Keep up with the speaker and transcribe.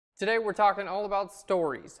Today we're talking all about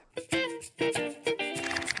stories.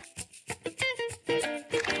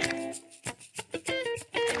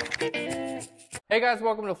 Hey guys,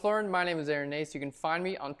 welcome to Phlearn. My name is Aaron Nace. You can find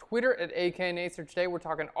me on Twitter at AKNacer. Today we're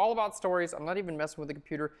talking all about stories. I'm not even messing with the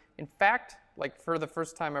computer. In fact, like for the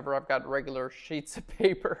first time ever, I've got regular sheets of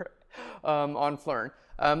paper on Phlearn.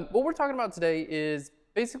 What we're talking about today is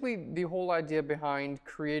basically the whole idea behind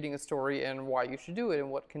creating a story and why you should do it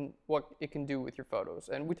and what it can do with your photos.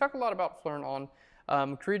 And we talk a lot about Phlearn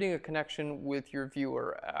on creating a connection with your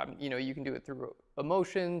viewer. You can do it through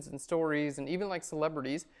emotions and stories and even like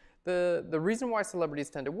celebrities. The reason why celebrities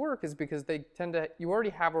tend to work is because you already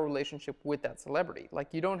have a relationship with that celebrity. Like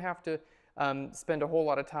you don't have to spend a whole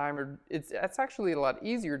lot of time, or it's actually a lot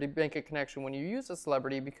easier to make a connection when you use a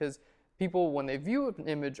celebrity, because people, when they view an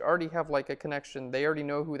image, already have like a connection. They already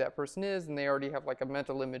know who that person is, and they already have like a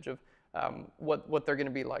mental image of what they're going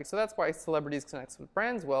to be like. So that's why celebrities connect with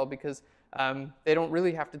brands well, because they don't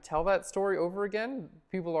really have to tell that story over again.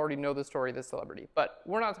 People already know the story of the celebrity. But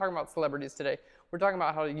we're not talking about celebrities today. We're talking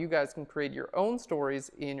about how you guys can create your own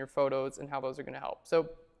stories in your photos and how those are going to help. So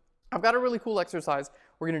I've got a really cool exercise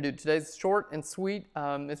we're going to do. Today's short and sweet.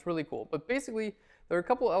 It's really cool. But basically, there are a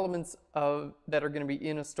couple elements that are going to be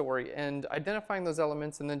in a story, and identifying those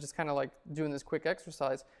elements and then just kind of like doing this quick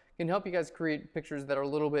exercise can help you guys create pictures that are a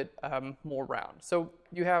little bit more round. So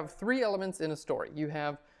you have three elements in a story. You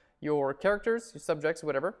have your characters, your subjects,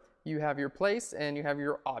 whatever. You have your place, and you have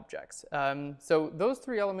your objects. So those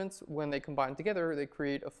three elements, when they combine together, they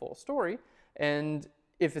create a full story. And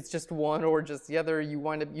if it's just one or just the other, you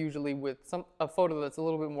wind up usually with a photo that's a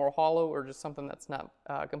little bit more hollow, or just something that's not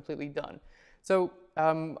completely done. So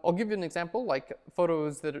I'll give you an example, like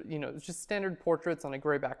photos that are, it's just standard portraits on a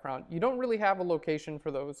gray background. You don't really have a location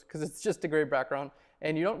for those because it's just a gray background,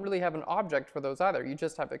 and you don't really have an object for those either. You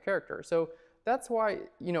just have a character. So that's why,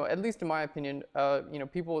 at least in my opinion,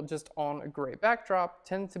 people just on a gray backdrop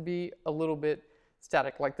tend to be a little bit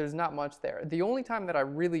static, like there's not much there. The only time that I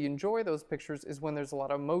really enjoy those pictures is when there's a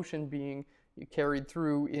lot of emotion being carried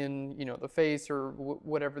through in, the face or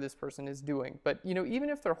whatever this person is doing. But, even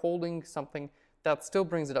if they're holding something, that still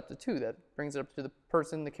brings it up to two. That brings it up to the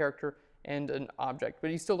person, the character, and an object.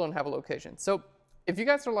 But you still don't have a location. So if you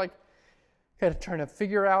guys are like, kind of trying to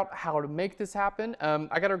figure out how to make this happen,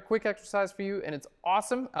 I got a quick exercise for you, and it's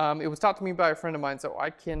awesome. It was taught to me by a friend of mine, so I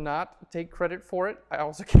cannot take credit for it. I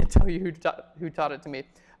also can't tell you who taught it to me.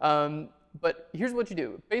 But here's what you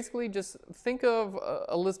do. Basically, just think of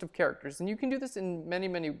a list of characters, and you can do this in many,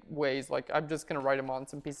 many ways. Like, I'm just going to write them on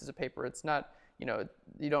some pieces of paper. It's not,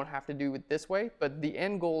 you don't have to do it this way, but the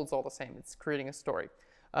end goal is all the same. It's creating a story.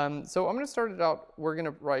 So I'm going to start it out. We're going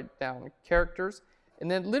to write down characters. And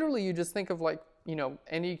then literally you just think of like,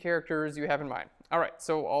 any characters you have in mind. All right,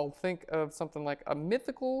 so I'll think of something like a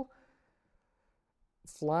mythical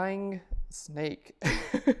flying snake.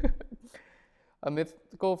 A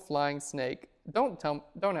mythical flying snake. Don't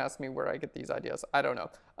ask me where I get these ideas. I don't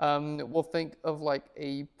know. We'll think of like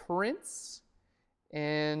a prince,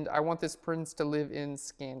 and I want this prince to live in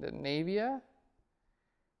Scandinavia,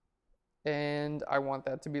 and I want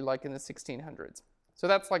that to be like in the 1600s. So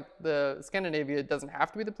that's like the Scandinavia. It doesn't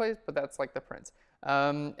have to be the place, but that's like the prince.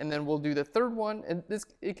 And then we'll do the third one, and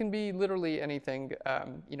it can be literally anything,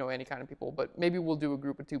 any kind of people, but maybe we'll do a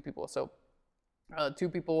group of two people. So two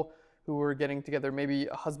people who are getting together, maybe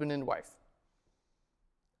a husband and wife.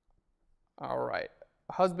 All right,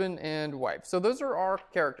 husband and wife. So those are our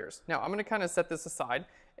characters. Now I'm going to kind of set this aside,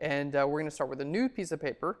 and we're going to start with a new piece of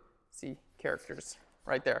paper. See, characters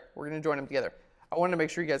right there. We're going to join them together. I wanted to make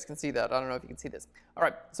sure you guys can see that. I don't know if you can see this. All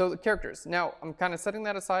right, so the characters. Now, I'm kind of setting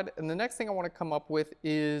that aside, and the next thing I want to come up with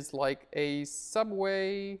is like a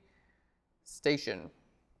subway station.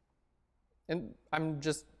 And I'm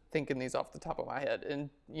just thinking these off the top of my head. And,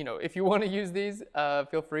 if you want to use these,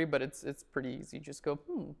 feel free, but it's pretty easy. Just go,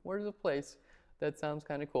 where's a place? That sounds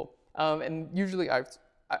kind of cool. And usually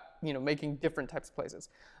making different types of places.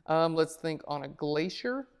 Let's think on a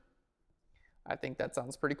glacier. I think that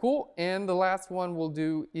sounds pretty cool. And the last one we'll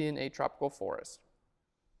do in a tropical forest.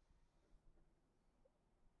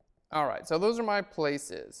 All right, so those are my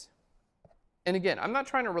places. And again, I'm not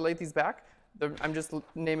trying to relate these back. I'm just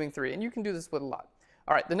naming three, and you can do this with a lot.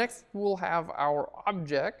 All right, the next we'll have our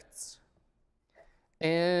objects.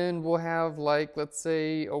 And we'll have like, let's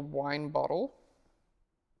say, a wine bottle.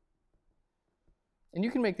 And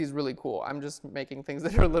you can make these really cool. I'm just making things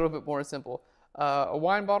that are a little bit more simple. A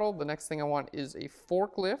wine bottle. The next thing I want is a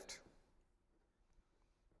forklift.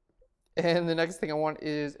 And the next thing I want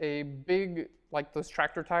is a big, like those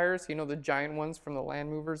tractor tires, the giant ones from the land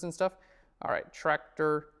movers and stuff. All right,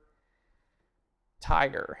 tractor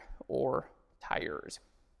tire or tires.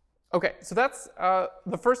 Okay, so that's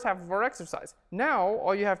the first half of our exercise. Now,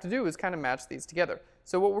 all you have to do is kind of match these together.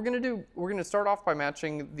 So what we're going to do, we're going to start off by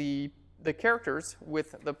matching the characters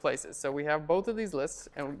with the places. So we have both of these lists,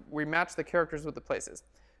 and we match the characters with the places.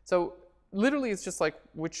 So literally, it's just like,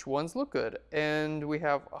 which ones look good? And we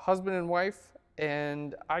have a husband and wife,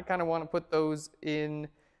 and I kind of want to put those on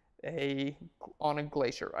a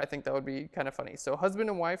glacier. I think that would be kind of funny. So husband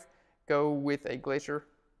and wife go with a glacier.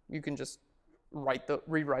 You can just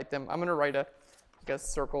rewrite them. I'm going to write a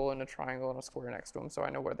circle and a triangle and a square next to them so I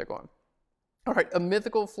know where they're going. All right, a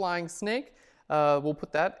mythical flying snake. We'll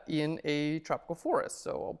put that in a tropical forest.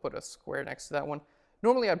 So I'll put a square next to that one.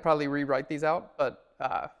 Normally, I'd probably rewrite these out, but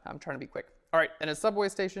I'm trying to be quick. All right, and a subway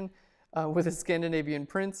station with a Scandinavian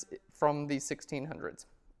prince from the 1600s.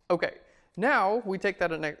 Okay, now we take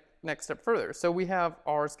that a next step further. So we have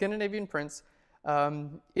our Scandinavian prince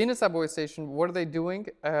in a subway station. What are they doing?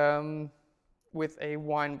 With a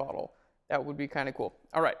wine bottle. That would be kind of cool.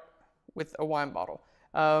 All right, with a wine bottle.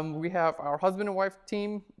 We have our husband and wife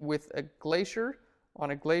team with a glacier,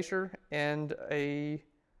 on a glacier, and a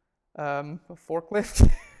forklift.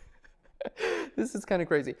 This is kind of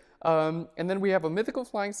crazy. And then we have a mythical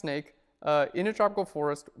flying snake in a tropical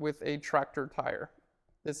forest with a tractor tire.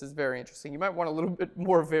 This is very interesting. You might want a little bit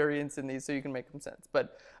more variance in these so you can make them sense.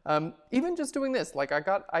 But even just doing this, like I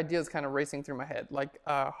got ideas kind of racing through my head. Like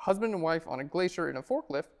husband and wife on a glacier in a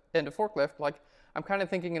forklift, like I'm kind of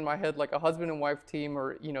thinking in my head like a husband and wife team,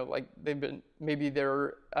 or like maybe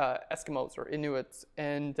they're Eskimos or Inuits,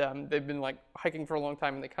 and they've been like hiking for a long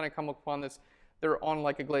time, and they kind of come upon this. They're on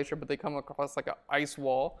like a glacier, but they come across like an ice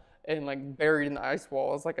wall, and like buried in the ice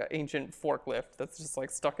wall is like an ancient forklift that's just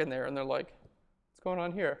like stuck in there, and they're like, going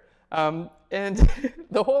on here? And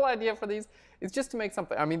the whole idea for these is just to make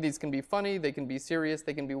something. I mean, these can be funny, they can be serious,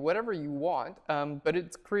 they can be whatever you want, but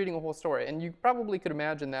it's creating a whole story. And you probably could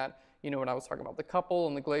imagine that, when I was talking about the couple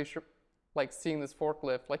and the glacier, like seeing this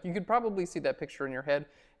forklift, like you could probably see that picture in your head,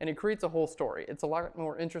 and it creates a whole story. It's a lot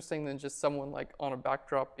more interesting than just someone like on a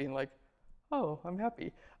backdrop being like, oh, I'm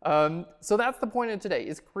happy. So that's the point of today,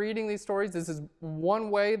 is creating these stories. This is one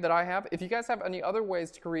way that I have. If you guys have any other ways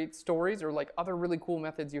to create stories, or like other really cool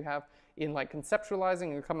methods you have in like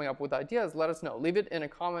conceptualizing and coming up with ideas, let us know. Leave it in a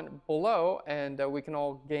comment below, and we can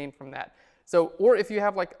all gain from that. So, or if you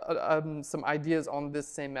have like some ideas on this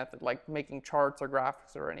same method, like making charts or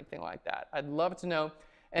graphics or anything like that, I'd love to know.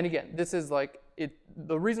 And again, this is like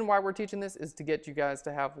the reason why we're teaching this is to get you guys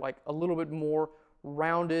to have like a little bit more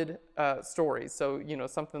rounded stories. So,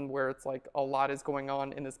 something where it's like a lot is going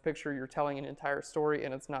on in this picture. You're telling an entire story,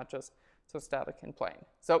 and it's not just so static and plain.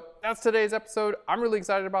 So that's today's episode. I'm really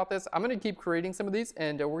excited about this. I'm going to keep creating some of these,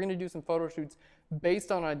 and we're going to do some photo shoots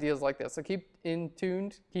based on ideas like this. So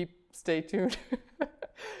stay tuned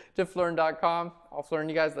to Phlearn.com. I'll Phlearn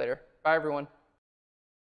you guys later. Bye, everyone.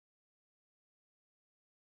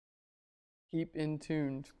 Keep in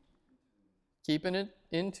tuned. Keeping it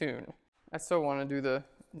in tune. I still want to do the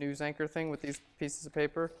news anchor thing with these pieces of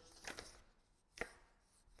paper.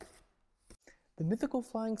 The mythical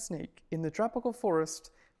flying snake in the tropical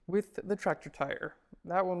forest with the tractor tire.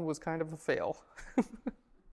 That one was kind of a fail.